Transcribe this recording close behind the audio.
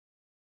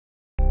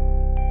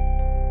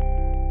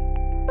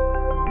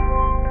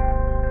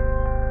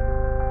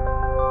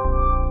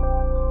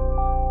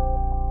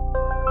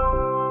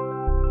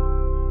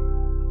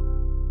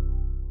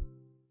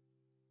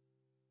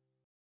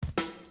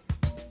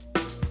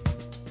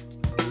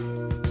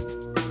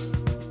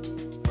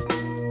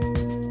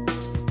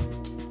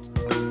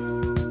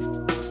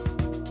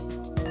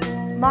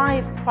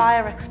My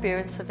prior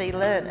experience of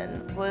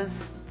e-learning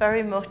was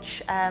very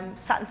much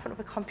sat in front of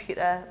a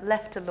computer,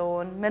 left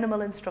alone,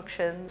 minimal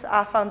instructions.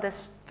 I found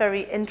this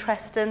very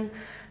interesting,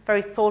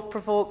 very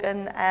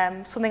thought-provoking,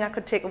 something I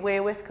could take away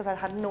with because I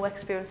had no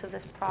experience of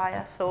this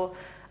prior. So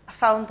I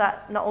found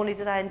that not only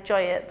did I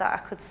enjoy it, that I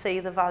could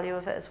see the value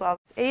of it as well.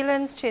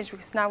 E-learning's changed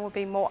because now we're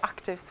being more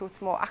active, so it's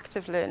more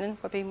active learning.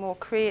 We're being more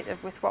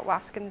creative with what we're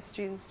asking the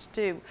students to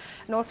do.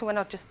 And also we're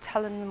not just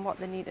telling them what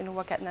they need to know,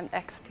 we're getting them to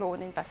explore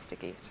and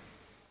investigate.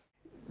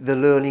 The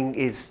learning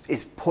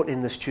is put in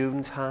the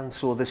student's hands,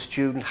 so the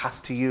student has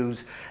to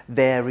use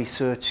their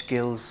research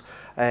skills,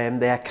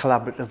 their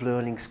collaborative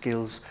learning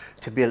skills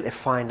to be able to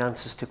find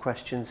answers to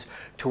questions,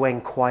 to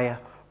inquire,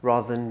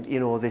 rather than,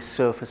 you know, this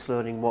surface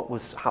learning what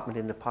was happening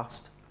in the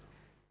past.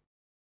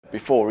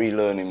 Before,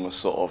 e-learning was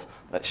sort of,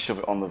 let's shove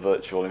it on the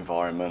virtual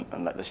environment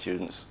and let the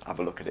students have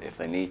a look at it if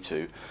they need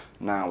to.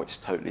 Now it's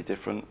totally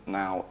different.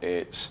 Now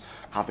it's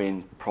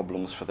having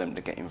problems for them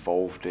to get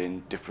involved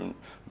in, different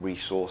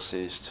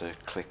resources to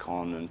click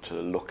on and to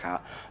look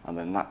at, and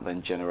then that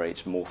then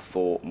generates more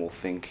thought, more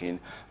thinking,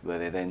 where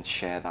they then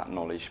share that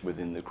knowledge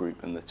within the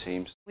group and the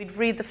teams. We'd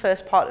read the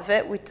first part of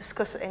it, we'd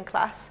discuss it in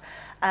class.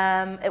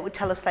 It would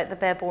tell us like the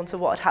bare bones of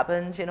what had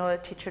happened, you know, a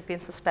teacher had been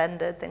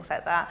suspended, things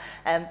like that.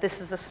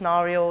 This is a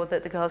scenario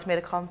that the girls made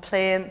a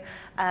complaint.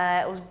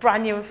 It was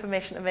brand new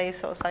information to me,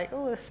 so I was like,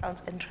 oh, this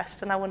sounds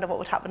interesting. I wonder what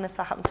would happen if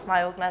that happened to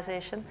my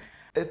organisation.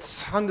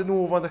 It's handing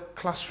over the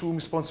classroom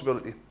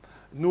responsibility.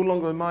 No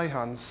longer in my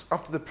hands.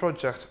 After the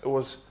project, it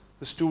was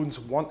the students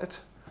want it.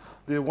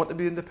 They want to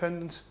be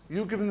independent.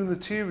 You give them the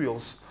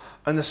materials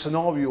and the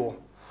scenario,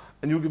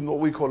 and you give them what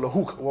we call the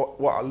hook.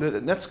 What I learned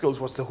at Netskills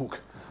was the hook.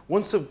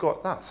 Once they've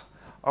got that,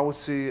 I would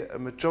say a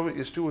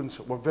majority of students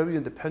were very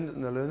independent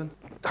in their learning.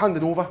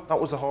 Handing over, that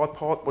was the hard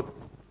part, but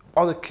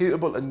are they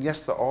capable? And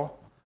yes, they are.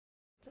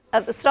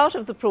 At the start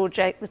of the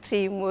project, the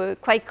team were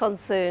quite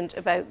concerned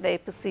about their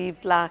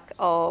perceived lack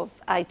of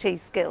IT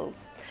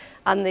skills,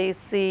 and they've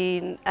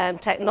seen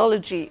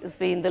technology as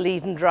being the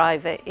leading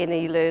driver in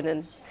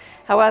e-learning.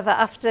 However,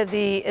 after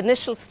the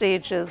initial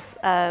stages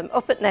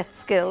up at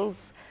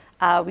Netskills,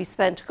 we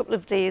spent a couple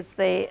of days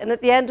there, and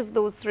at the end of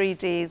those 3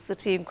 days, the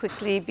team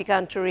quickly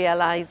began to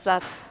realise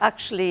that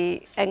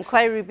actually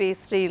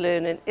enquiry-based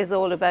e-learning is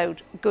all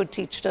about good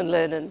teaching and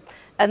learning,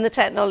 and the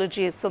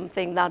technology is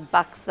something that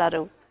backs that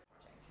up.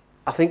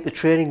 I think the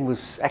training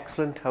was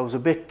excellent. I was a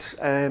bit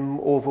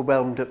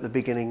overwhelmed at the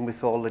beginning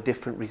with all the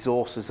different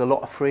resources, a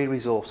lot of free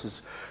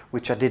resources,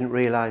 which I didn't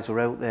realise were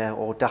out there,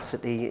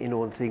 Audacity, you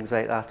know, and things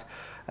like that.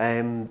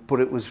 But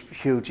it was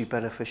hugely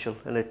beneficial,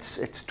 and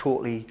it's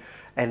totally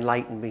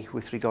enlightened me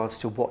with regards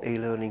to what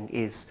e-learning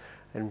is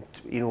and,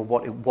 you know,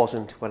 what it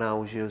wasn't when I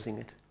was using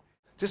it.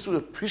 Just to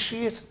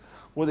appreciate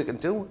what they can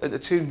do and to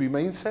change my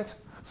mindset.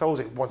 So I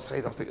was like one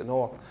side, I was thinking,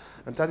 no.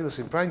 And Daddy was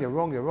saying, Brian, you're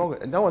wrong, you're wrong.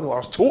 And now I know I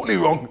was totally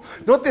wrong.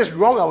 Not this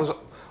wrong, I was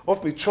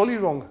off me trolley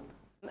wrong.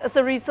 As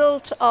a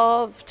result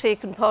of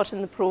taking part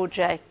in the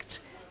project,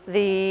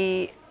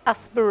 the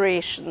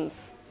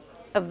aspirations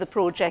of the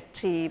project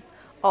team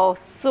are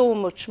so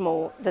much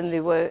more than they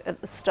were at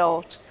the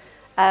start.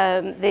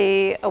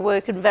 They are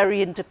working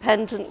very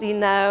independently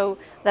now,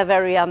 they're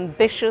very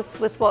ambitious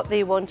with what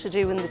they want to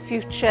do in the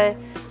future,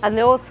 and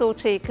they're also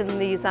taking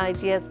these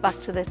ideas back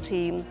to their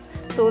teams.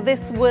 So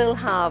this will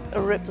have a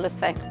ripple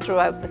effect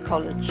throughout the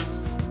college.